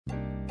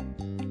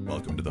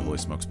Welcome to the Holy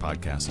Smokes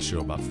Podcast, a show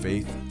about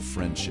faith,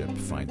 friendship,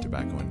 fine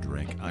tobacco, and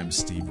drink. I'm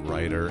Steve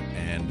Ryder,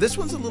 and this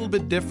one's a little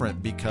bit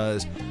different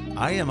because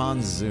I am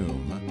on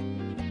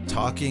Zoom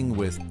talking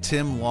with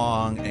Tim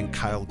Long and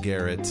Kyle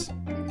Garrett.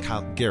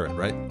 Kyle Garrett,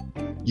 right?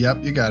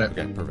 Yep, you got it.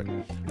 Okay, perfect.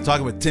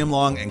 Talking with Tim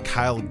Long and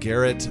Kyle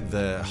Garrett,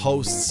 the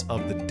hosts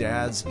of the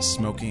Dads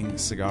Smoking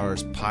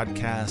Cigars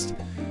podcast.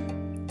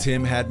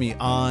 Tim had me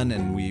on,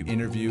 and we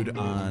interviewed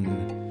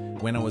on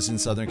when I was in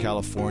Southern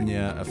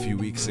California a few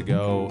weeks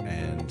ago,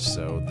 and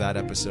so that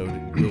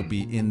episode will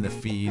be in the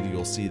feed.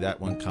 You'll see that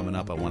one coming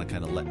up. I want to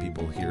kind of let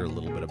people hear a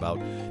little bit about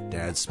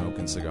Dad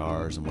Smoking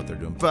Cigars and what they're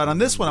doing. But on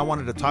this one, I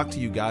wanted to talk to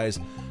you guys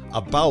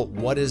about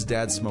what is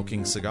Dad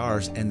Smoking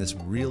Cigars and this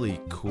really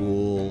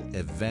cool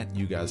event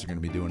you guys are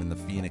going to be doing in the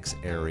Phoenix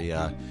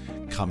area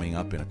coming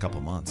up in a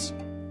couple months.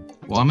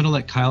 Well, I'm going to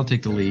let Kyle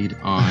take the lead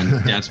on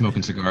Dad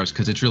Smoking Cigars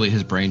because it's really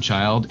his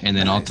brainchild, and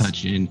then I'll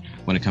touch in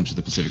when it comes to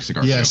the Pacific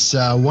Cigar Show. Yes,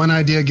 one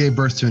idea gave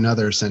birth to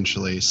another,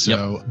 essentially.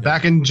 So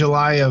back in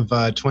July of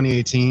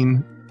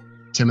 2018,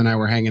 Tim and I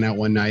were hanging out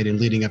one night,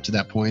 and leading up to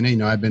that point,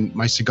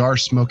 my cigar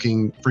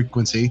smoking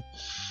frequency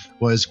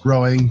was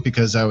growing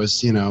because I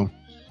was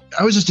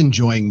just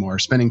enjoying more,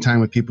 spending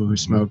time with people who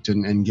smoked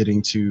and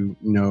getting to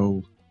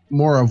know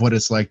more of what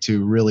it's like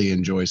to really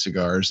enjoy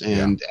cigars.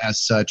 And as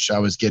such, I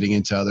was getting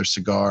into other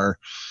cigar,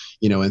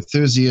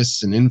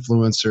 enthusiasts and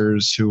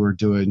influencers who were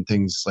doing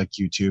things like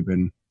YouTube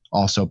and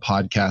also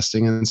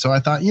podcasting. And so I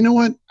thought, you know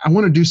what, I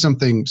want to do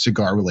something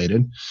cigar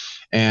related.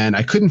 And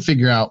I couldn't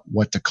figure out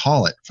what to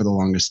call it for the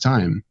longest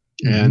time.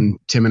 Mm-hmm. And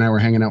Tim and I were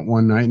hanging out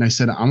one night and I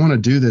said, I want to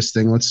do this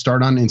thing. Let's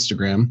start on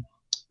Instagram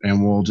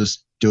and we'll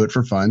just do it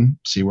for fun,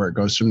 see where it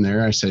goes from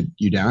there. I said,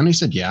 you down? He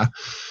said, yeah.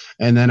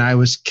 And then I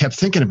kept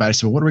thinking about it. I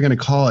said, well, what are we going to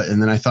call it?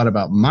 And then I thought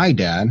about my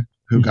dad,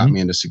 who got me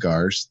into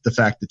cigars, the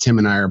fact that Tim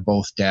and I are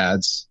both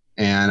dads.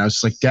 And I was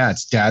just like,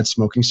 Dad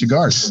Smoking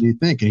Cigars. What do you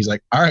think? And he's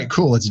like, all right,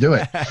 cool, let's do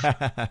it.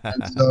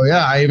 And so,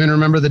 I even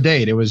remember the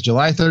date. It was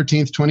July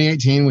 13th,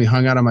 2018. We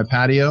hung out on my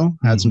patio,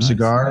 had some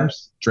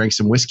cigars, drank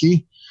some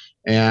whiskey,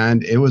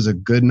 and it was a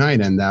good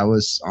night. And that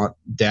was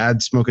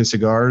Dad Smoking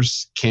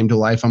Cigars came to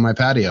life on my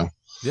patio.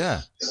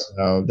 Yeah.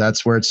 So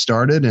that's where it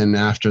started. And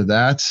after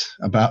that,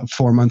 about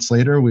 4 months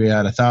later, we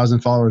had 1,000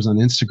 followers on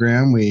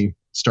Instagram. We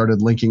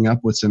started linking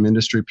up with some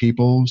industry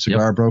people,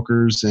 cigar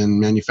brokers and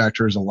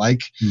manufacturers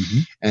alike. Mm-hmm.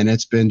 And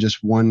it's been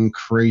just one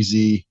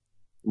crazy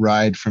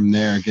ride from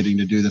there, getting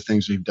to do the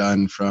things we've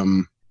done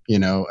from,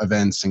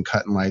 events and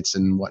cut and lights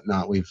and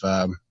whatnot.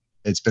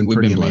 It's been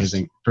pretty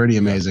amazing. Pretty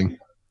amazing.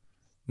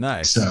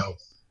 Nice. So,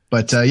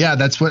 but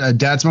that's what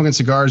Dad Smoking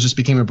Cigars just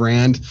became a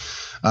brand.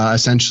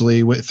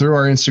 Essentially through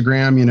our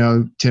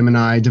Instagram, Tim and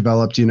I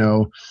developed,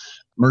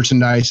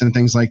 merchandise and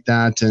things like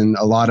that. And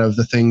a lot of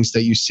the things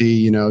that you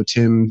see,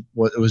 Tim,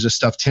 it was just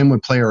stuff Tim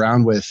would play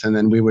around with. And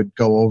then we would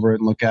go over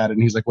it and look at it.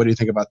 And he's like, what do you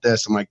think about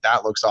this? I'm like,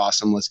 that looks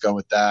awesome. Let's go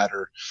with that.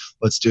 Or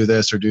let's do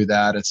this or do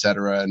that, et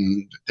cetera.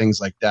 And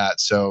things like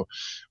that. So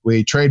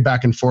we trade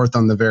back and forth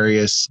on the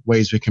various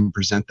ways we can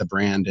present the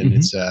brand. And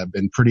it's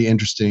been pretty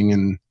interesting.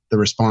 And the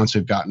response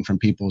we've gotten from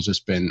people has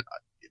just been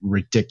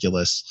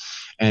ridiculous.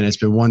 And it's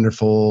been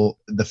wonderful,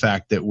 the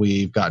fact that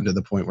we've gotten to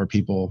the point where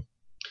people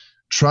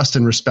trust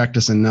and respect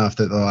us enough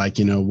that they're like,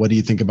 what do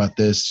you think about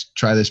this?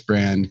 Try this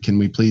brand. Can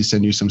we please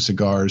send you some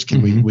cigars?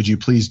 Would you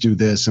please do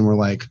this? And we're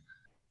like,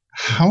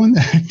 how in the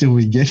heck did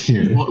we get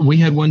here? Well, we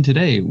had one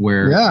today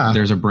where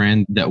there's a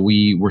brand that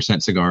we were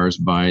sent cigars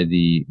by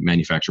the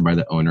manufacturer, by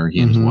the owner, he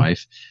and his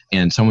wife.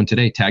 And someone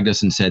today tagged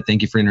us and said,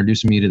 thank you for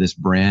introducing me to this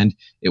brand.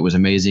 It was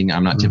amazing.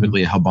 I'm not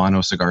typically a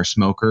Habano cigar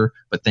smoker,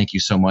 but thank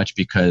you so much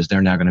because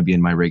they're now going to be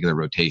in my regular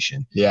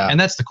rotation. Yeah. And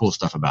that's the cool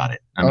stuff about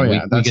it. I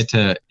mean, we get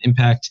to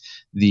impact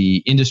the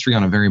industry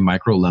on a very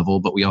micro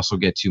level, but we also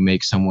get to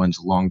make someone's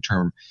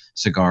long-term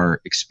cigar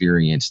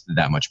experience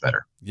that much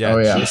better.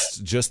 Yeah.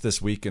 Just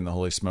this week in the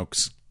Holy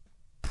Smokes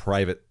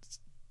private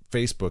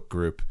Facebook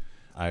group,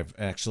 I've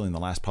actually in the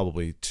last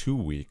probably 2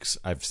 weeks,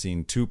 I've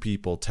seen 2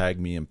 people tag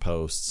me in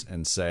posts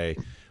and say,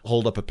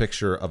 hold up a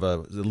picture of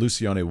a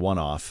Lucione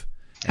one-off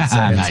and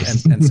say,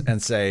 nice.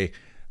 and say,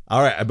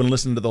 all right, I've been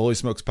listening to the Holy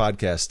Smokes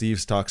podcast.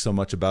 Steve's talked so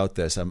much about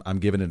this. I'm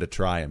giving it a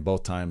try. And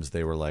both times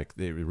they were like,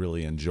 they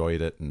really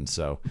enjoyed it. And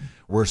so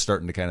we're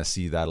starting to kind of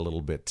see that a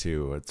little bit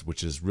too,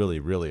 which is really,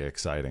 really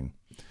exciting.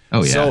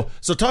 Oh, yeah.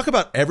 So talk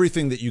about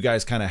everything that you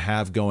guys kind of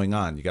have going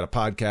on. You got a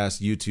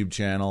podcast, YouTube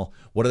channel.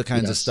 What are the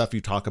kinds of stuff you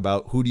talk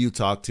about? Who do you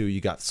talk to?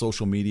 You got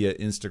social media,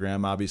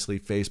 Instagram, obviously,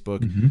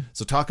 Facebook.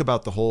 So talk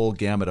about the whole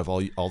gamut of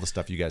all the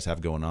stuff you guys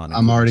have going on.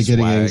 I'm already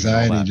getting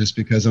anxiety just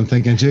because I'm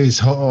thinking,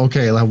 geez,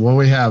 okay, like what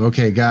we have.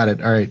 Okay, got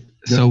it. All right.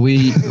 So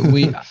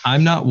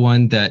I'm not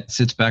one that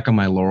sits back on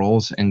my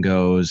laurels and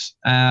goes,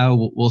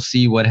 we'll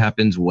see what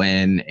happens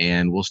when,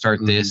 and we'll start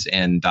this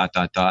and ...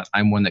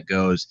 I'm one that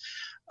goes,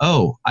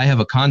 oh, I have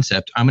a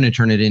concept. I'm going to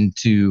turn it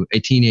into a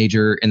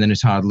teenager and then a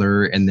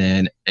toddler and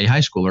then a high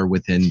schooler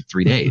within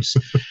 3 days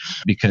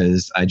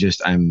because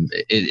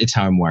it's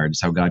how I'm wired.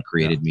 It's how God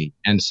created me.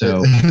 And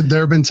so there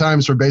have been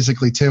times where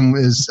basically Tim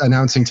is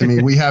announcing to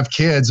me, we have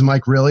kids. I'm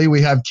like, really?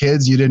 We have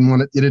kids? You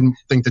didn't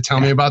think to tell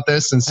me about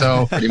this? And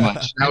so pretty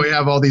much now we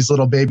have all these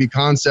little baby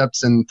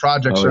concepts and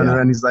projects running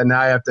around. He's like,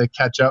 now I have to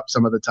catch up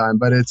some of the time,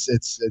 but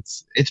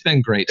it's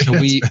been great. So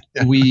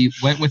we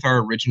went with our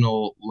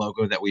original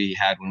logo that we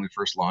had when we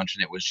first launched,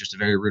 and it was just a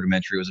very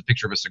rudimentary. It was a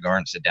picture of a cigar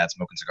and it said Dad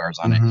Smoking Cigars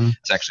on it.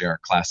 It's actually our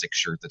classic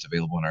shirt that's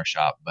available in our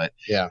shop. But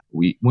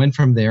we went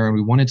from there and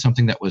we wanted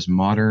something that was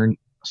modern,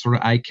 sort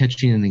of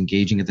eye-catching and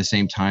engaging at the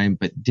same time,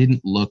 but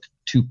didn't look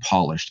too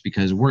polished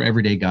because we're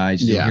everyday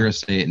guys. You'll hear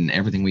us say it in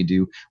everything we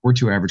do. We're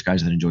two average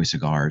guys that enjoy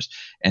cigars.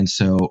 And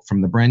so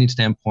from the branding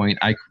standpoint,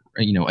 I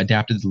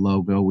adapted the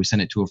logo. We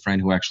sent it to a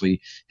friend who actually,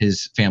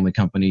 his family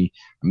company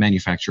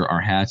manufacture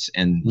our hats.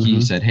 And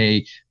he said,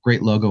 hey,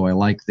 great logo. I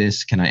like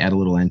this. Can I add a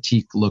little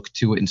antique look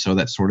to it? And so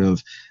that sort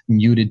of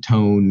muted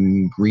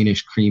tone,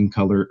 greenish cream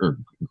color, or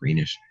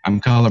greenish. I'm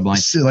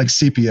colorblind. Like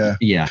sepia.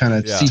 Yeah. Kind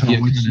of sepia.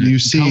 You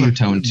see color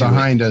tone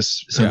behind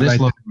us. So this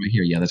logo right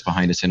here, that's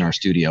behind us in our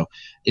studio,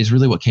 is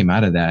really what came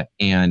out of that.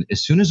 And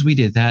as soon as we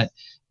did that,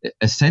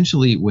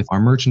 essentially with our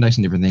merchandise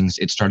and different things,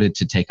 it started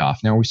to take off.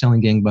 Now, are we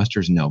selling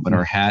gangbusters? No, but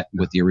our hat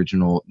with the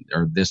original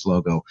or this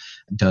logo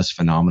does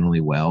phenomenally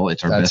well.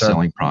 It's our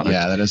best-selling product.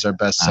 Yeah, that is our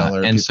best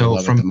seller. And so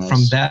from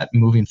that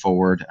moving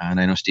forward, and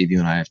I know Steve, you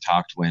and I have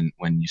talked when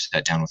you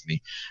sat down with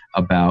me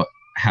about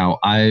how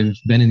I've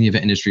been in the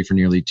event industry for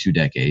nearly 2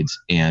 decades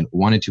and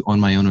wanted to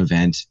own my own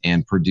event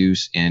and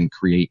produce and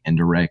create and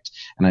direct.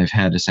 And I've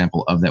had a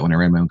sample of that when I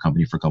ran my own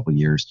company for a couple of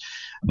years.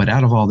 But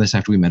out of all this,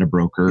 after we met a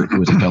broker who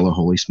was a fellow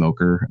Holy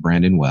Smoker,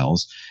 Brandon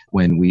Wells,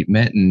 when we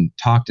met and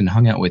talked and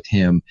hung out with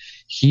him,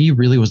 he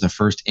really was the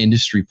first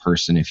industry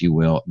person, if you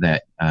will,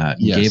 that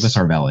gave us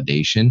our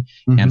validation.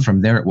 And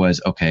from there it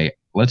was, okay,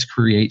 let's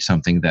create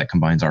something that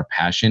combines our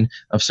passion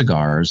of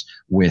cigars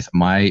with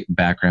my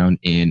background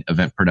in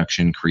event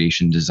production,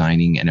 creation,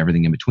 designing, and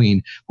everything in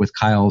between, with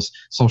Kyle's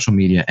social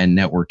media and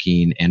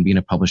networking and being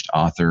a published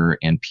author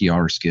and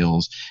PR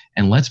skills.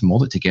 And let's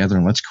mold it together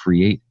and let's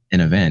create an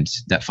event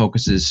that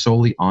focuses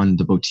solely on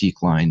the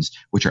boutique lines,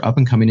 which are up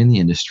and coming in the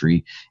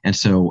industry. And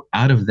so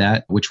out of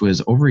that, which was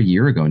over a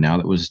year ago now,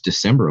 that was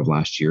December of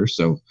last year.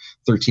 So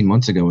 13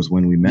 months ago was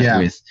when we met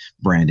with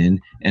Brandon.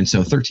 And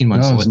so 13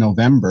 months. No, it was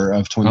November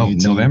of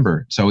 2018. Oh,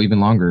 November. So even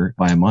longer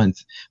by a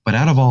month. But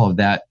out of all of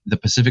that, the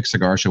Pacific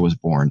Cigar Show was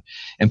born.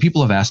 And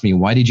people have asked me,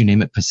 why did you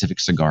name it Pacific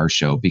Cigar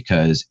Show?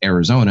 Because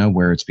Arizona,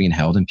 where it's being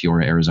held in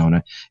Peoria,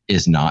 Arizona,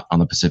 is not on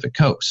the Pacific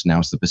coast. Now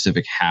it's the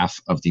Pacific half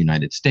of the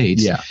United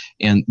States. Yeah.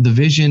 And the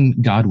vision,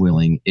 God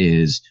willing,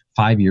 is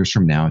 5 years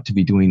from now to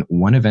be doing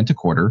one event a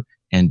quarter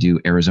and do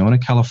Arizona,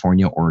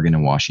 California, Oregon,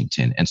 and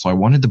Washington. And so I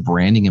wanted the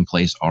branding in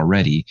place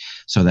already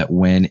so that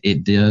when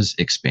it does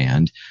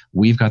expand,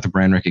 we've got the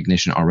brand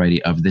recognition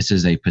already of this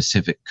is a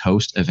Pacific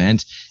Coast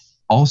event.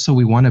 Also,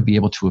 we want to be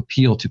able to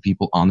appeal to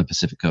people on the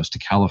Pacific Coast, to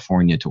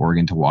California, to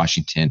Oregon, to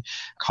Washington,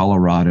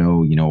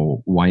 Colorado,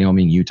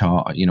 Wyoming,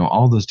 Utah,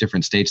 all those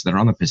different states that are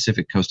on the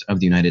Pacific Coast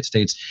of the United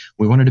States.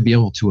 We wanted to be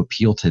able to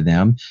appeal to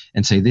them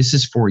and say, this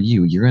is for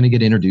you. You're going to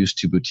get introduced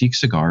to boutique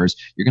cigars.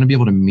 You're going to be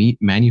able to meet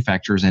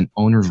manufacturers and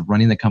owners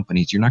running the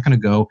companies. You're not going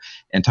to go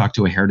and talk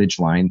to a heritage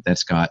line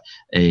that's got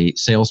a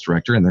sales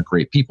director, and they're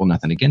great people,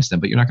 nothing against them,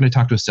 but you're not going to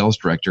talk to a sales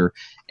director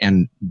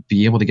and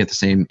be able to get the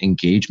same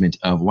engagement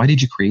of, why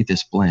did you create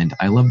this blend?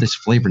 I love this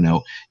flavor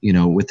note,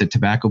 with the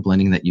tobacco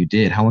blending that you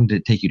did. How long did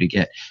it take you to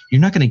get? You're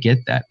not going to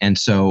get that. And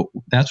so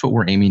that's what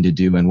we're aiming to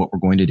do and what we're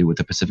going to do with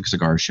the Pacific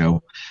Cigar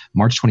Show,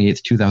 March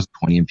 28th,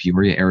 2020 in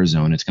Peoria,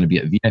 Arizona. It's going to be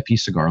at VIP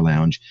Cigar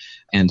Lounge.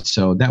 And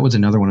so that was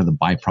another one of the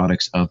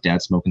byproducts of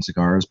Dad Smoking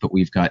Cigars. But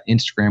we've got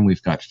Instagram,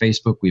 we've got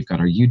Facebook, we've got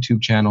our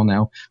YouTube channel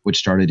now, which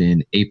started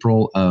in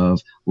April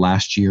of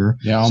last year.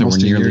 Yeah, so we're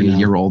nearly a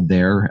year year old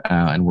there,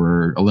 and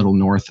we're a little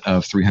north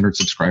of 300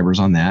 subscribers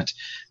on that.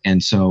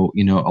 And so,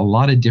 a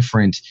lot of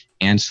different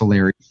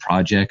ancillary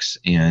projects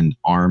and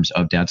arms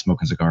of Dad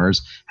Smoking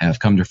Cigars have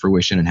come to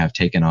fruition and have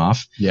taken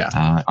off.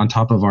 Yeah. On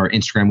top of our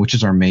Instagram, which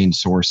is our main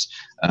source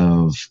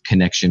of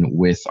connection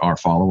with our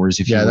followers,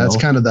 if you will. Yeah, that's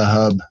kind of the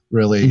hub,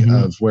 really,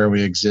 of where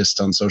we exist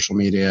on social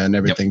media, and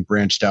everything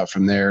branched out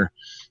from there.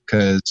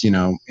 Because,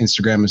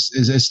 Instagram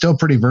is still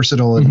pretty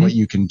versatile in what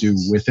you can do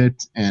with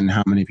it and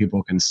how many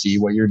people can see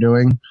what you're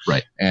doing.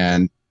 Right.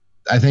 And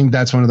I think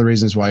that's one of the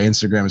reasons why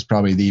Instagram is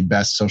probably the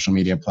best social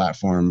media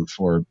platform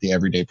for the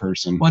everyday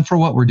person. Well, and for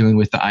what we're doing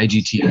with the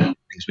IGTV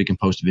things, we can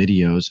post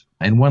videos.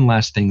 And one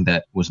last thing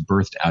that was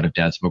birthed out of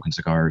Dad Smoking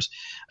Cigars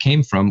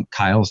came from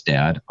Kyle's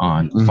dad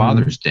on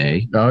Father's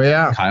Day. Oh,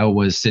 yeah. Kyle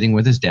was sitting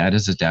with his dad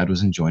as his dad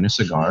was enjoying a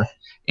cigar.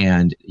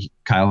 And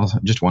Kyle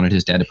just wanted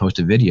his dad to post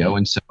a video.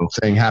 And so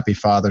saying Happy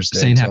Father's Day.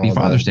 Saying Happy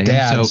Father's Day.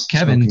 And so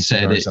Kevin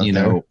said,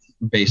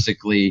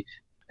 basically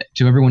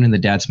to everyone in the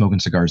Dad Smoking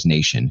Cigars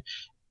nation,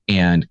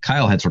 And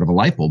Kyle had sort of a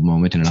light bulb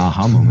moment and an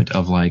aha moment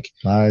of like,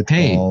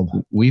 hey,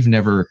 we've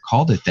never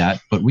called it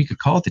that, but we could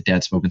call it the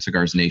Dad Smoking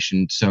Cigars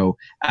Nation. So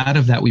out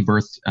of that, we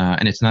birthed,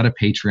 and it's not a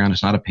Patreon,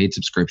 it's not a paid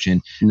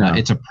subscription. No.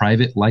 It's a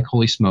private, like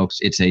Holy Smokes.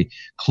 It's a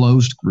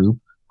closed group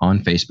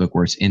on Facebook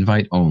where it's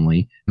invite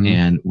only.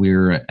 And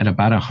we're at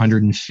about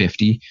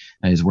 150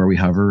 is where we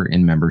hover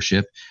in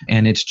membership.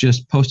 And it's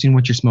just posting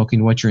what you're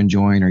smoking, what you're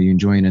enjoying. Are you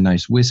enjoying a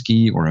nice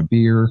whiskey or a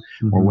beer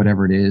or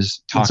whatever it is?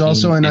 It's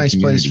also a nice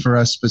place for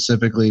us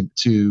specifically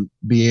to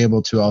be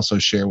able to also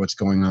share what's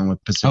going on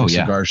with Pacific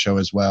Cigar Show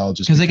as well.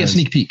 Just because they get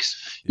sneak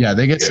peeks. Yeah,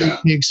 they get sneak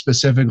peeks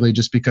specifically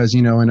just because,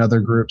 you know, in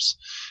other groups,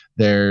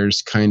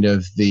 there's kind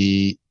of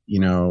the, you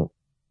know,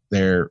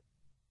 they're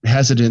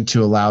hesitant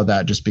to allow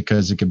that just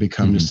because it could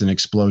become just an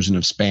explosion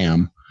of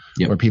spam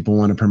where people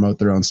want to promote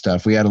their own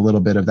stuff. We had a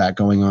little bit of that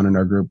going on in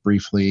our group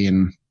briefly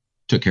and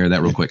took care of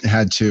that real quick.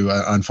 Had to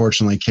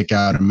unfortunately kick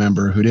out a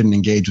member who didn't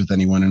engage with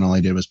anyone and all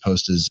he did was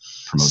post his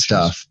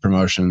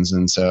promotions.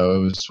 And so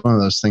it was one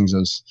of those things that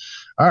was,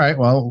 all right,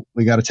 well,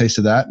 we got a taste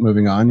of that,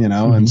 moving on, you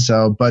know. And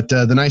so, but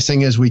the nice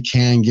thing is we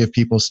can give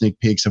people sneak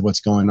peeks of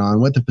what's going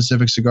on with the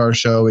Pacific Cigar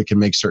Show. We can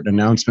make certain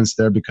announcements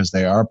there because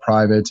they are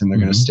private and they're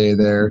going to stay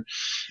there.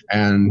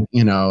 And,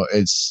 you know,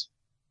 it's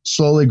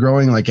slowly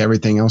growing like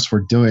everything else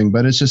we're doing,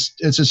 but it's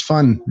just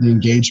fun, the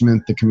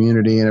engagement, the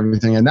community and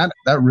everything. And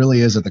that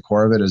really is at the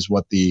core of it is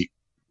what the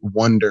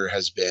wonder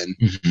has been,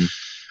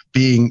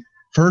 being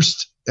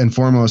first and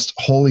foremost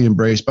wholly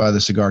embraced by the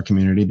cigar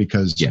community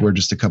because we're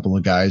just a couple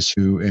of guys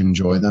who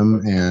enjoy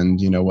them. And,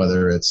 you know,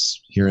 whether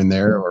it's here and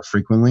there or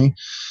frequently,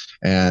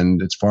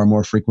 and it's far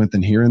more frequent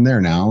than here and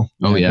there now.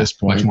 At this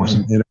point much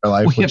more in our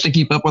life. We have to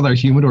keep up with our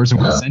humidors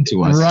and what's sent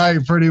to us. Right,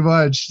 pretty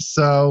much.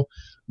 So,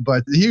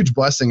 but the huge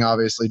blessing,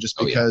 obviously, just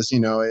because, you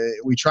know,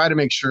 we try to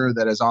make sure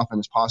that as often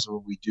as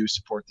possible, we do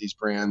support these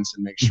brands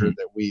and make sure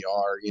that we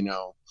are, you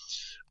know,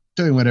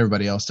 doing what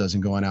everybody else does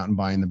and going out and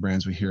buying the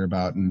brands we hear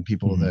about and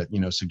people that, you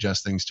know,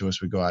 suggest things to us,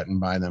 we go out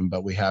and buy them.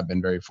 But we have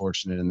been very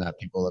fortunate in that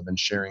people have been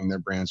sharing their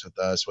brands with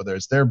us, whether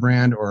it's their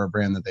brand or a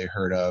brand that they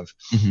heard of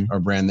or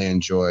a brand they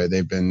enjoy.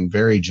 They've been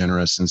very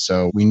generous. And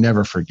so we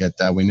never forget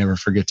that. We never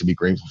forget to be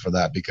grateful for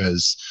that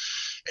because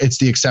it's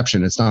the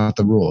exception. It's not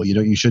the rule. You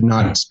know, you should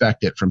not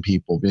expect it from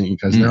people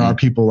because there are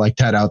people like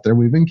that out there.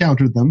 We've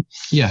encountered them.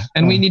 Yeah.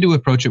 And we need to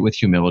approach it with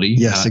humility.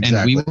 Yes,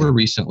 exactly. And we were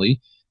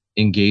recently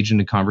engaged in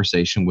a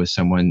conversation with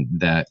someone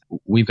that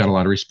we've got a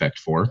lot of respect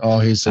for. Oh,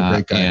 he's a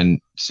great guy.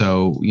 And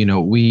so, you know,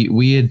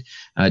 we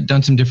had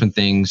done some different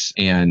things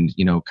and,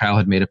 you know, Kyle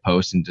had made a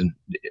post and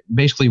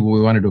basically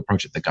we wanted to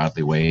approach it the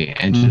godly way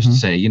and just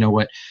say, you know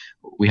what,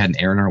 we had an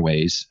error in our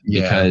ways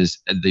because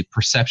the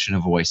perception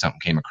of the way something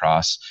came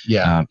across,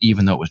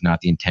 even though it was not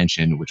the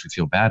intention, which we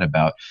feel bad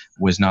about,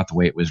 was not the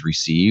way it was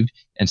received.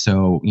 And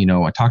so, you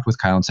know, I talked with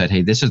Kyle and said,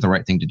 hey, this is the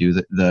right thing to do.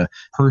 The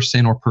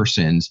person or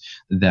persons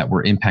that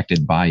were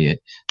impacted by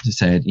it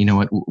said, you know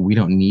what, we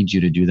don't need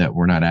you to do that.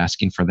 We're not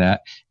asking for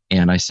that.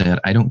 And I said,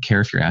 I don't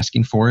care if you're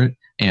asking for it.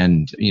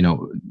 And, you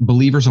know,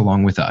 believers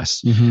along with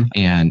us.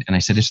 And I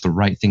said, it's the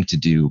right thing to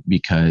do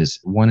because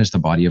one is the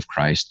body of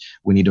Christ.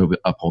 We need to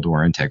uphold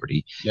our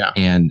integrity.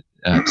 And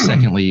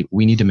secondly,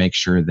 we need to make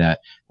sure that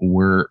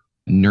we're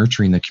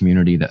nurturing the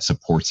community that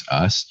supports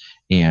us.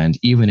 And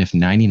even if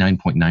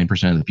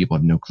 99.9% of the people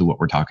have no clue what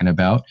we're talking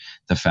about,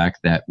 the fact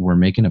that we're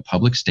making a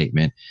public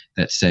statement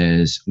that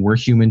says we're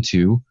human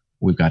too.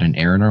 We've got an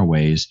error in our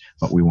ways,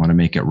 but we want to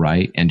make it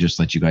right and just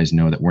let you guys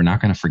know that we're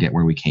not going to forget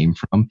where we came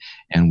from.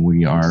 And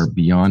we are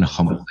beyond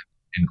humble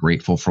and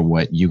grateful for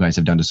what you guys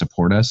have done to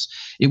support us.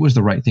 It was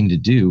the right thing to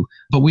do,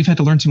 but we've had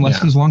to learn some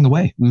lessons along the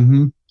way.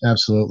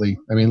 Absolutely.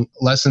 I mean,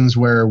 lessons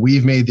where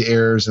we've made the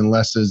errors and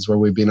lessons where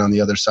we've been on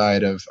the other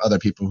side of other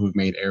people who've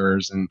made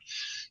errors. And,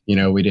 you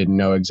know, we didn't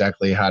know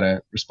exactly how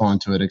to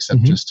respond to it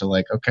except just to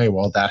like, okay,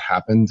 well, that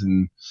happened.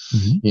 And,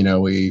 you know,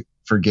 we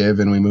forgive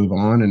and we move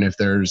on. And if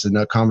there's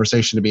a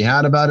conversation to be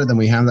had about it, then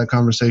we have that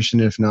conversation.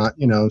 If not,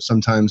 you know,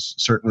 sometimes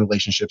certain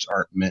relationships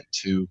aren't meant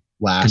to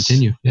last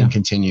and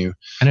continue.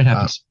 And it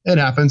happens. It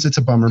happens. It's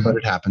a bummer, but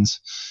it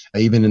happens.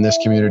 Even in this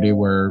community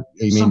where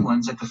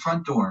someone's at the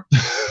front door.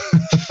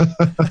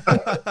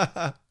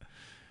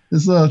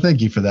 So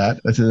thank you for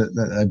that.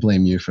 I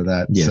blame you for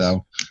that. Yes.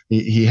 So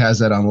he has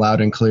that on loud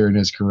and clear in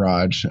his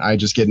garage. I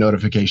just get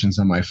notifications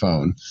on my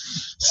phone.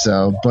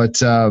 So,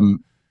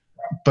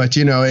 but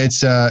you know,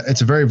 it's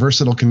a very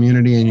versatile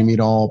community, and you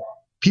meet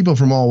people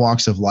from all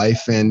walks of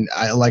life. And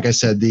like I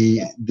said,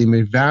 the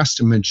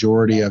vast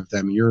majority of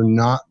them, you're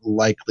not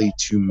likely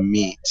to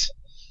meet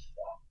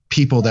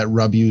people that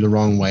rub you the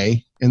wrong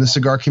way in the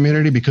cigar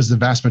community because the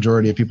vast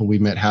majority of people we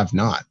met have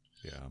not.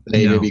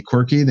 They may be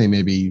quirky, they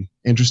may be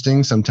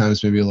interesting,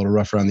 sometimes maybe a little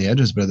rough around the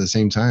edges, but at the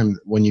same time,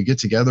 when you get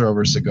together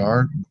over a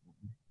cigar,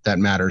 that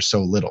matters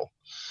so little.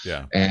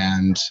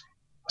 And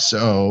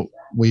so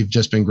we've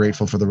just been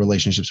grateful for the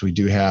relationships we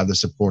do have, the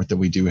support that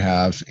we do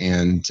have.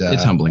 And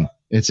it's humbling.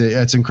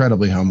 It's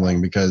incredibly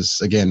humbling because,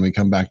 again, we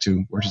come back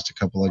to, we're just a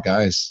couple of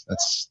guys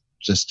that's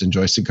just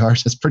enjoy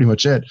cigars. That's pretty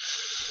much it.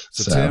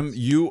 So Tim,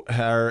 you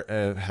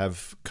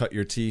have cut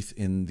your teeth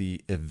in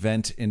the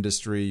event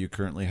industry. You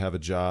currently have a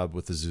job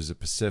with Azusa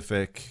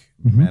Pacific,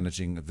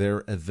 managing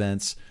their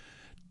events.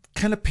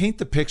 Kind of paint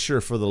the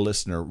picture for the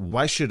listener.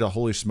 Why should a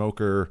Holy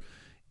Smoker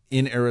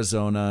in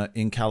Arizona,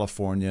 in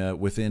California,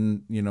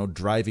 within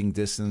driving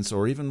distance,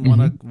 or even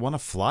want to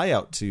fly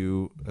out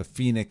to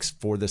Phoenix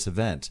for this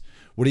event?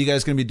 What are you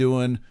guys going to be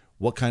doing?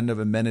 What kind of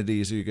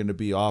amenities are you going to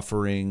be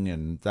offering,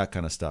 and that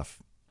kind of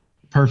stuff?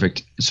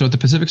 Perfect. So at the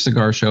Pacific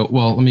Cigar Show,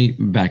 well, let me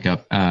back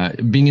up.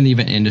 Being in the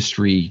event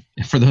industry,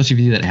 for those of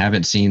you that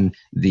haven't seen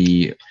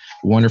the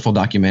wonderful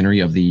documentary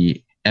of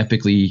the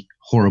epically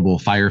horrible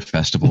Fire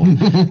Festival,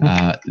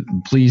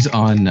 please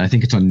I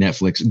think it's on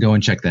Netflix, go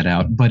and check that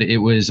out. But it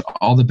was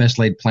all the best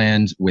laid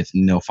plans with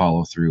no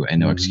follow through and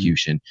no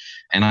execution.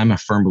 And I'm a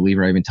firm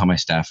believer, I even tell my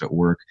staff at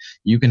work,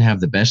 you can have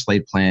the best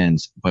laid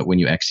plans, but when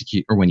you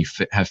execute, or when you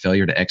have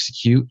failure to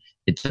execute,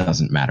 it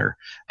doesn't matter.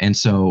 And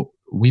so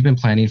we've been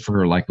planning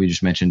for, like we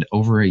just mentioned,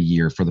 over a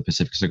year for the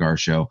Pacific Cigar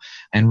Show.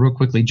 And real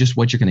quickly, just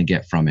what you're going to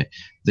get from it.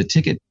 The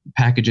ticket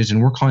packages, and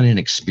we're calling it an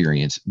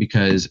experience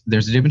because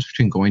there's a difference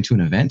between going to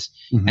an event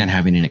and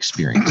having an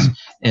experience.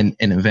 And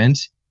an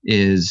event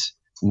is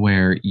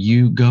where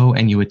you go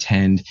and you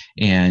attend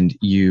and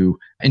you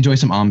enjoy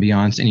some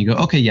ambiance and you go,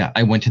 okay, yeah,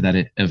 I went to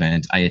that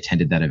event. I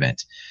attended that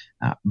event.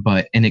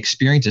 But an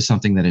experience is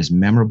something that is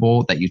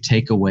memorable that you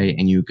take away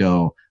and you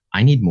go,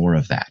 I need more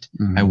of that.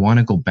 I want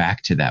to go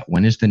back to that.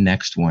 When is the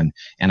next one?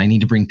 And I need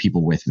to bring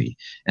people with me.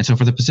 And so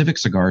for the Pacific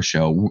Cigar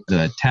Show,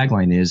 the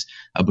tagline is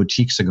a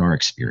boutique cigar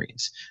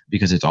experience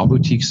because it's all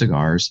boutique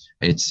cigars.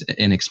 It's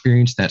an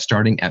experience that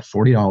starting at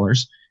 $40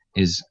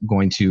 is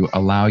going to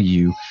allow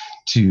you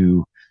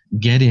to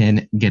get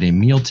in, get a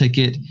meal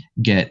ticket,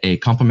 get a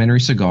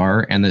complimentary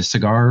cigar, and the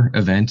cigar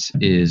event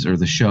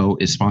the show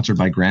is sponsored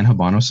by Gran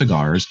Habano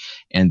Cigars,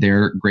 and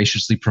they're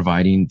graciously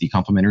providing the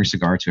complimentary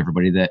cigar to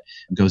everybody that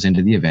goes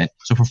into the event.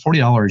 So for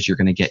 $40, you're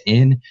going to get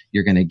in,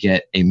 you're going to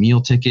get a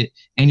meal ticket,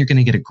 and you're going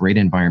to get a great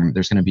environment.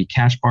 There's going to be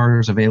cash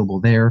bars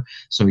available there,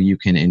 so you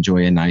can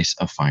enjoy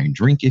a fine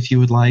drink if you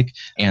would like,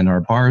 and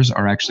our bars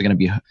are actually going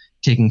to be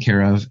taken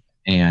care of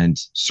and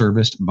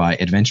serviced by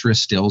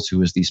Adventurous Stills,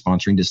 who is the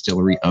sponsoring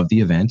distillery of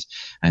the event.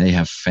 And they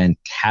have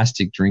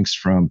fantastic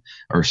drinks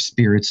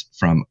spirits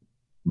from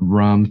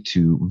rum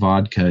to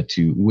vodka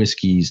to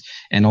whiskeys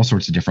and all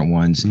sorts of different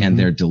ones. And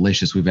they're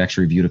delicious. We've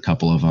actually reviewed a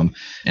couple of them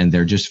and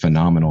they're just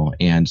phenomenal.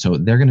 And so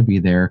they're going to be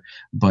there,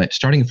 but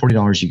starting at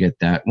 $40, you get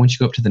that. Once you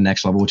go up to the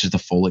next level, which is the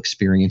full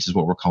experience is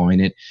what we're calling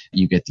it,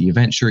 you get the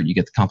event shirt, you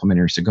get the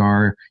complimentary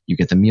cigar, you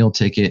get the meal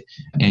ticket,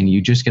 and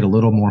you just get a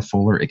little more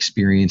fuller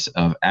experience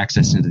of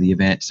access into the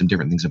event, some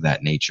different things of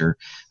that nature.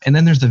 And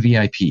then there's the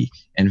VIP.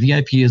 And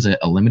VIP is a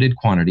limited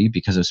quantity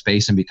because of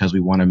space and because we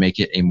want to make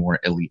it a more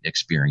elite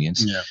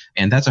experience. Yeah.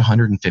 And that's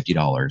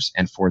 $150.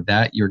 And for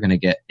that, you're going to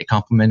get a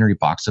complimentary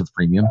box of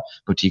premium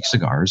boutique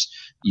cigars.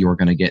 You're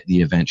going to get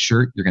the event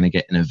shirt. You're going to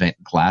get an event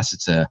glass.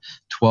 It's a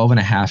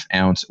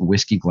 12.5-ounce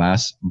whiskey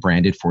glass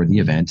branded for the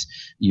event.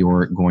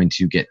 You're going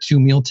to get 2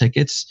 meal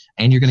tickets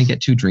and you're going to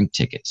get 2 drink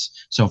tickets.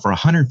 So for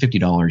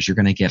 $150, you're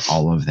going to get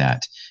all of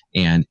that.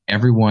 And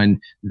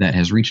everyone that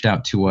has reached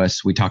out to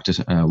us, we talked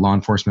to a law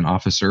enforcement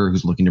officer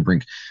who's looking to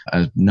bring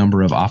a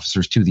number of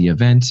officers to the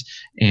event.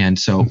 And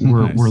so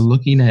we're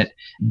looking at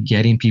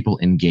getting people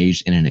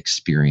engaged in an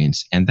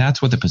experience. And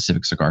that's what the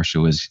Pacific Cigar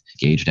Show is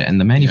engaged at. And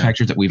the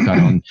manufacturers that we've got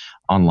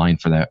online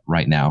for that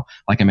right now,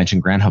 like I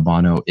mentioned, Gran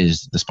Habano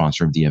is the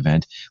sponsor of the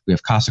event. We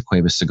have Casa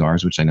Cuevas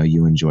Cigars, which I know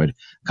you enjoyed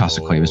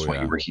Casa Cuevas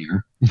while you were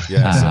here.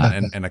 Yes,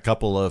 and a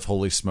couple of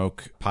Holy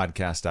Smoke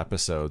podcast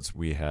episodes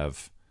we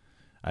have.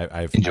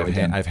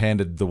 I've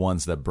handed the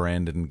ones that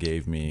Brandon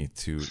gave me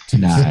to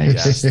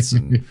nice. guests,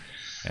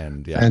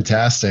 and yeah,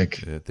 fantastic.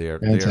 They are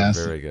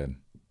very good.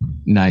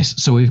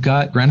 Nice. So we've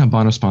got Gran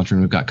Habano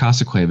sponsoring. We've got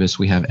Casa Cuevas.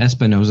 We have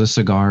Espinosa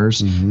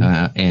Cigars,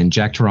 and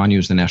Jack Tarano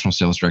is the national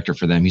sales director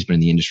for them. He's been in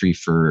the industry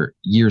for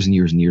years and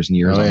years and years and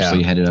years.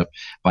 Obviously headed up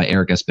by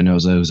Eric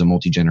Espinosa, who's a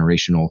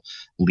multi-generational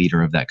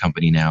leader of that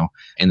company now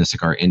in the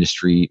cigar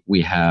industry.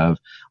 We have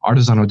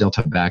Artesano del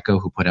Tobacco,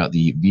 who put out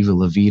the Viva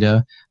La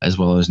Vida, as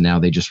well as now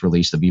they just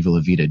released the Viva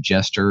La Vida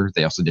Jester.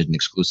 They also did an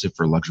exclusive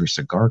for Luxury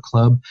Cigar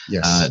Club.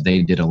 Yes.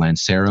 They did a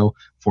Lancero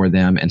for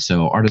them. And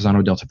so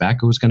Artesano del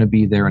Tobacco is going to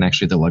be there. And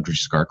actually the Luxury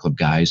Cigar Club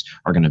guys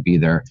are going to be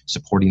there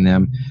supporting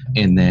them.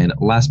 And then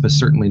last but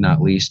certainly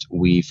not least,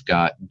 we've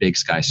got Big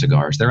Sky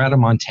Cigars. They're out of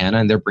Montana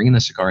and they're bringing the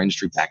cigar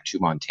industry back to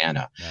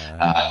Montana.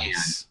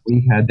 Nice.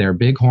 We've had their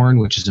Bighorn,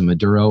 which is a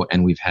Maduro,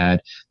 and we've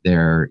had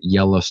their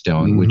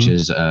Yellowstone, which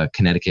is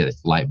Connecticut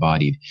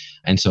light-bodied.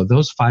 And so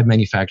those 5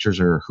 manufacturers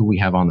are who we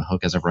have on the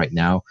hook as of right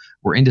now.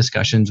 We're in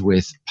discussions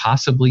with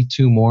possibly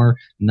 2 more.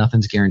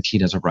 Nothing's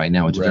guaranteed as of right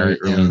now. It's very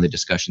early in the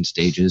discussion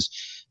stages.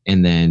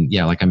 And then,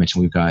 like I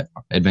mentioned, we've got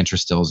Adventure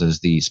Stills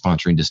as the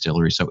sponsoring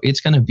distillery. So it's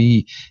going to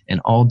be an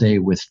all day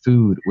with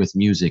food, with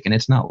music. And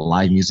it's not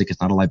live music. It's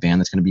not a live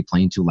band that's going to be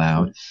playing too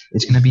loud.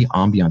 It's going to be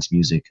ambiance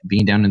music,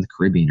 being down in the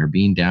Caribbean or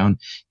being down,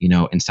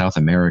 in South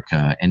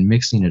America, and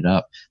mixing it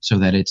up so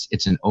that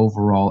it's an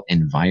overall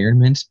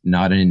environment,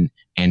 not an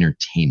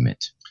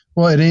entertainment.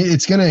 Well,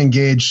 it's going to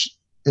engage.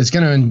 It's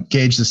going to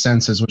engage the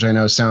senses, which I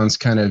know sounds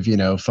kind of,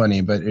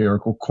 funny, or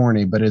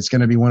corny, but it's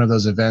going to be one of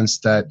those events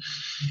that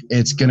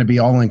it's going to be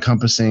all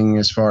encompassing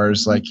as far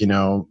as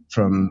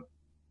from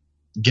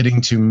getting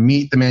to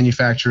meet the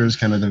manufacturers,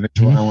 kind of the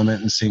visual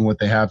element and seeing what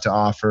they have to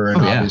offer,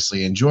 and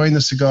obviously enjoying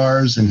the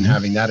cigars and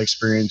having that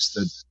experience,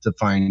 the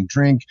fine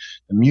drink,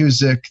 the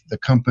music, the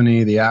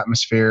company, the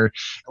atmosphere.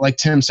 Like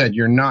Tim said,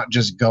 you're not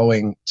just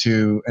going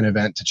to an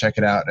event to check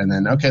it out and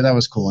then, okay, that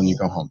was cool, and you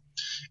go home.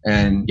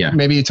 And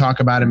maybe you talk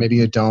about it, maybe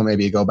you don't,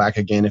 maybe you go back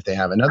again if they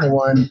have another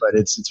one, but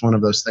it's one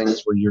of those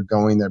things where you're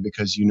going there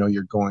because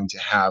you're going to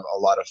have a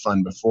lot of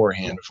fun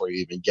beforehand before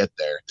you even get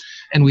there.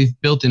 And we've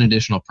built in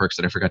additional perks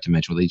that I forgot to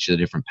mention with each of the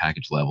different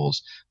package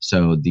levels.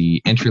 So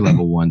the entry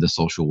level one, the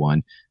social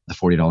one, the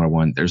 $40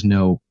 one, there's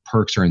no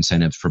perks or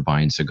incentives for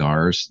buying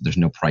cigars. There's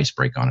no price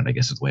break on it, I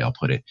guess is the way I'll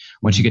put it.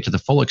 Once you get to the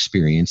full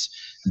experience,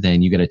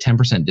 then you get a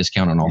 10%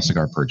 discount on all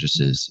cigar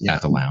purchases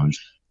at the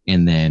lounge.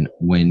 And then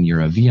when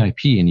you're a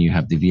VIP and you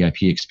have the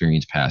VIP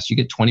experience pass, you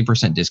get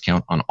 20%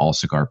 discount on all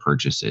cigar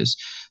purchases.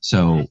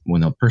 So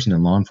when the person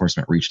in law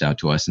enforcement reached out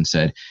to us and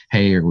said,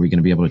 hey, are we going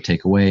to be able to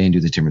take away and do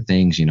the different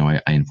things? I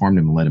informed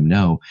him and let him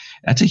know.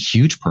 That's a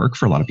huge perk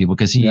for a lot of people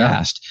because he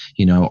asked,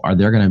 are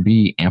there going to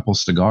be ample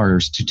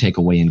cigars to take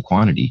away in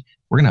quantity?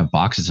 We're going to have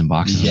boxes and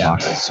boxes and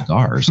boxes of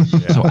cigars.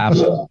 So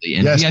absolutely.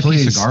 And VIP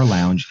Cigar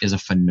Lounge is a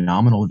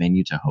phenomenal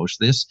venue to host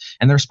this,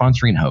 and they're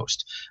sponsoring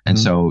host. And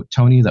so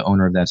Tony, the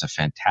owner of that's a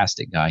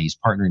fantastic guy. He's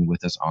partnering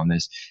with us on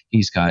this.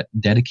 He's got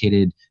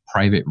dedicated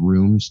private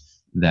rooms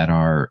that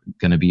are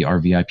going to be our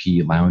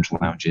VIP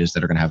lounges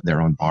that are going to have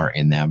their own bar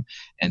in them.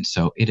 And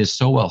so it is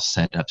so well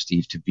set up,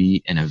 Steve, to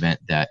be an event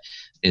that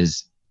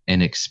is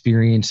an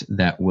experience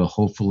that will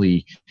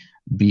hopefully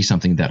be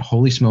something that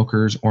holy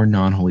smokers or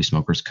non-holy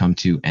smokers come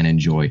to and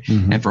enjoy.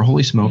 And for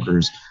holy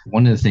smokers,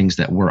 one of the things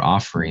that we're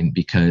offering,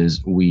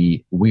 because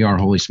we are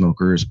holy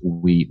smokers,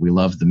 we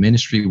love the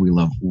ministry, we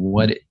love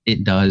what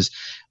it does,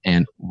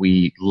 and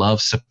we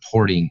love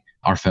supporting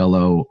our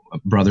fellow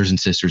brothers and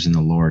sisters in the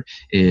Lord,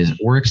 is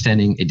we're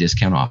extending a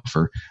discount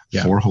offer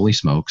for Holy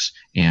Smokes.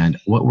 And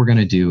what we're going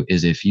to do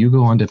is if you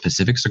go on to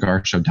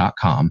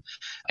PacificCigarShow.com,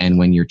 and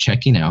when you're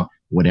checking out,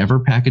 whatever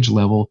package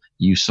level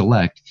you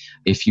select,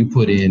 if you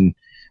put in,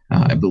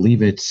 I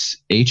believe it's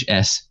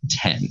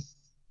HS10.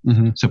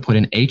 So put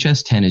in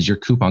HS10 as your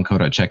coupon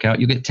code at checkout,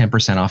 you get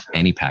 10% off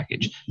any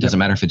package. Doesn't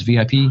matter if it's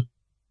VIP,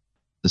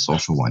 the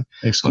social one.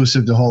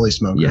 Exclusive to Holy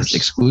Smokers. Yes,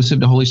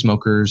 exclusive to Holy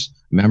Smokers,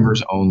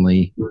 members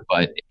only,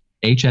 but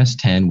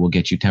HS10 will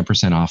get you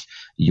 10% off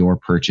your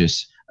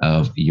purchase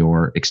of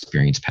your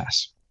experience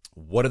pass.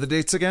 What are the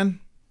dates again?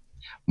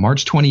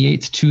 March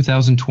 28th,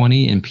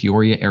 2020 in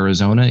Peoria,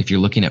 Arizona. If you're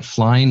looking at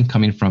flying,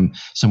 coming from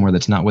somewhere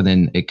that's not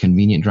within a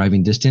convenient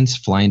driving distance,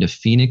 flying to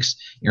Phoenix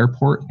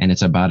Airport, and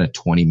it's about a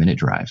 20-minute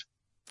drive.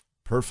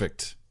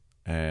 Perfect.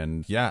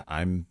 And yeah,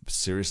 I'm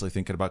seriously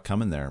thinking about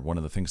coming there. One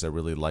of the things I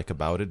really like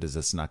about it is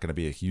it's not going to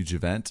be a huge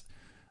event.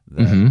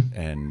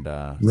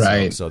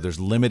 So there's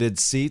limited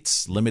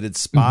seats, limited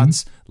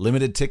spots,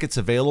 limited tickets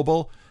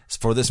available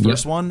for this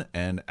first one.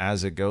 And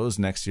as it goes,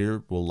 next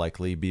year will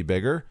likely be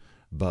bigger.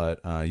 But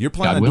you're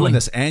planning on doing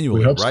this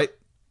annually, right?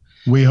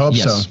 We hope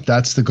so.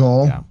 That's the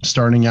goal. Yeah.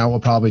 Starting out, we'll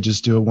probably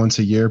just do it once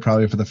a year,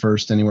 probably for the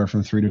first anywhere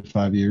from 3 to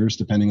 5 years,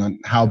 depending on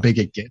how big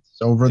it gets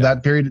over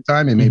that period of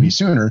time. It may be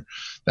sooner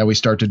that we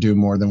start to do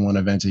more than one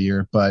event a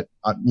year, but,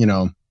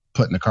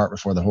 putting the cart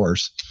before the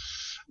horse.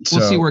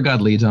 We'll see where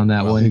God leads on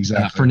that one.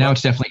 Exactly. For now,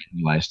 it's definitely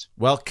annualized.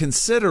 Well,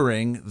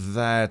 considering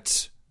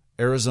that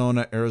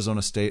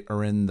Arizona State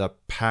are in the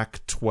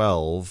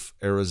Pac-12.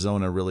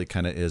 Arizona really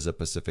kind of is a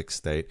Pacific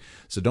state.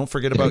 So don't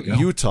forget about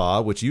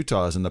Utah, which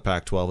Utah is in the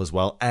Pac-12 as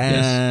well,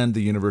 and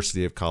the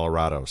University of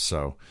Colorado.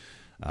 So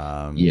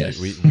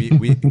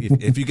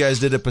if you guys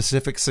did a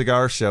Pacific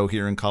Cigar Show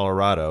here in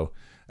Colorado,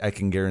 I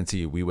can guarantee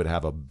you we would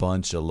have a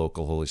bunch of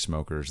local holy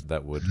smokers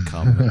that would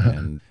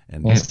come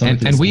and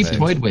we've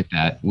toyed with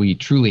that. We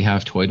truly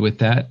have toyed with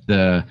that.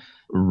 The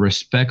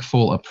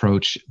respectful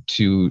approach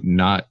to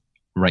not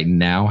right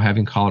now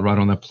having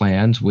Colorado on the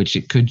plans, which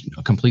it could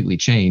completely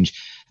change,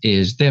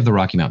 is they have the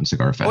Rocky Mountain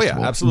Cigar Festival. Oh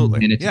yeah,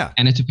 absolutely.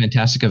 And it's a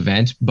fantastic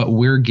event, but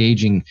we're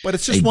gauging. But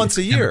it's just once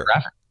a year.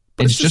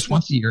 It's just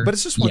once a year. But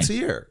it's just once a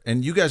year.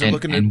 And you guys are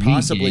looking to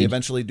possibly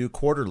eventually do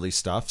quarterly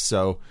stuff.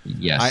 So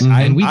yes,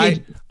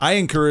 I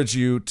encourage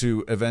you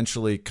to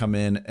eventually come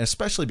in,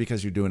 especially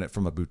because you're doing it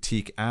from a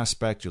boutique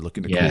aspect. You're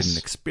looking to create an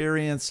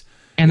experience.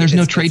 And there's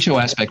no trade show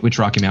aspect, which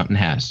Rocky Mountain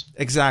has.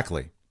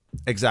 Exactly.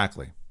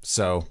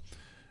 So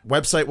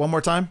website one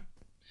more time.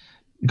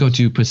 Go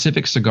to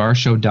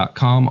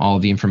PacificCigarShow.com. All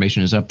of the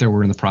information is up there.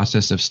 We're in the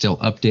process of still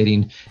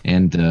updating,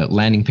 and the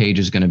landing page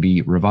is going to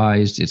be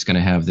revised. It's going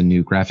to have the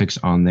new graphics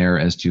on there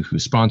as to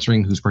who's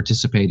sponsoring, who's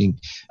participating,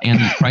 and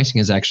the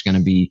pricing is actually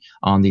going to be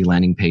on the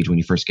landing page when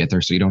you first get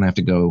there, so you don't have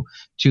to go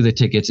to the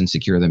tickets and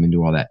secure them and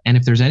do all that. And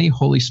if there's any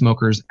holy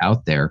smokers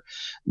out there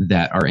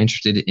that are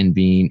interested in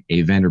being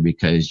a vendor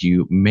because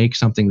you make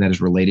something that is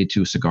related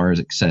to cigars,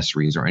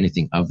 accessories, or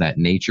anything of that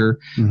nature,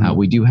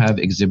 we do have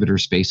exhibitor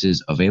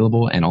spaces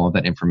available, and all of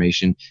that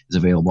information is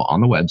available on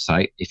the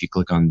website if you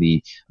click on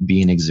the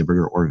Be an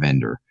Exhibitor or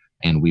Vendor,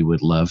 and we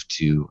would love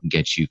to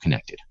get you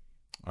connected.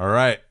 All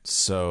right.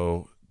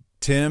 So,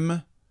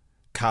 Tim,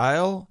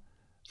 Kyle,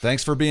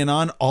 thanks for being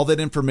on. All that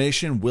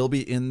information will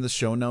be in the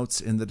show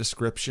notes in the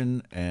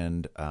description,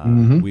 and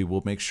we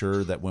will make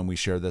sure that when we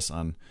share this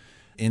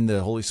in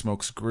the Holy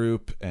Smokes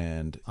group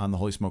and on the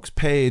Holy Smokes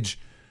page,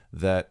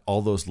 that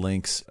all those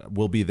links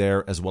will be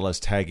there, as well as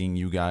tagging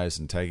you guys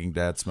and tagging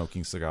Dad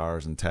Smoking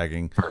Cigars and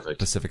tagging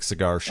Pacific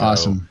Cigar Show.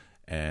 Awesome.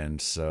 And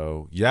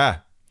so, yeah.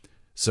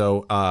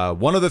 So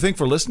one other thing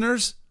for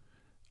listeners,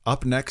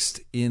 up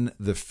next in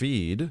the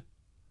feed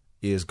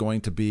is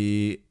going to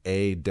be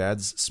a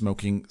Dad's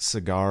Smoking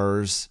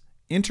Cigars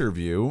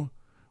interview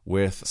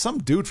with some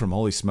dude from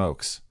Holy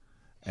Smokes.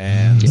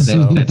 And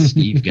that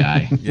Steve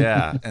guy.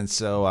 Yeah. And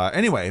so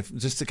anyway,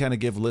 just to kind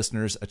of give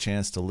listeners a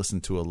chance to listen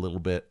to a little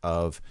bit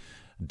of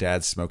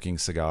Dad's Smoking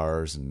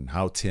Cigars and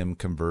how Tim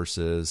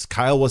converses.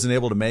 Kyle wasn't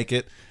able to make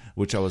it,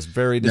 which I was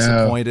very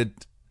disappointed.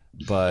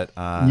 But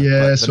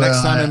the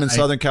next time I'm in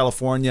Southern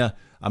California,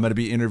 I'm going to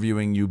be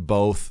interviewing you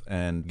both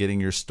and getting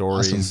your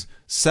stories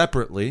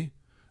separately.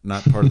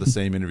 Not part of the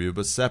same interview,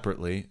 but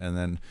separately. And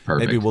then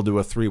maybe we'll do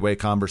a 3-way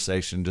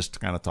conversation, just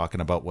kind of talking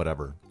about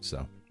whatever.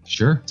 So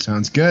sure.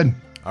 Sounds good.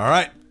 All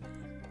right.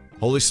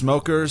 Holy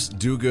Smokers,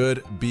 do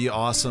good, be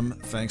awesome.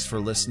 Thanks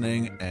for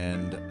listening,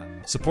 and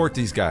support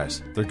these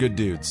guys. They're good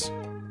dudes.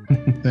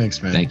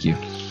 Thanks, man. Thank you.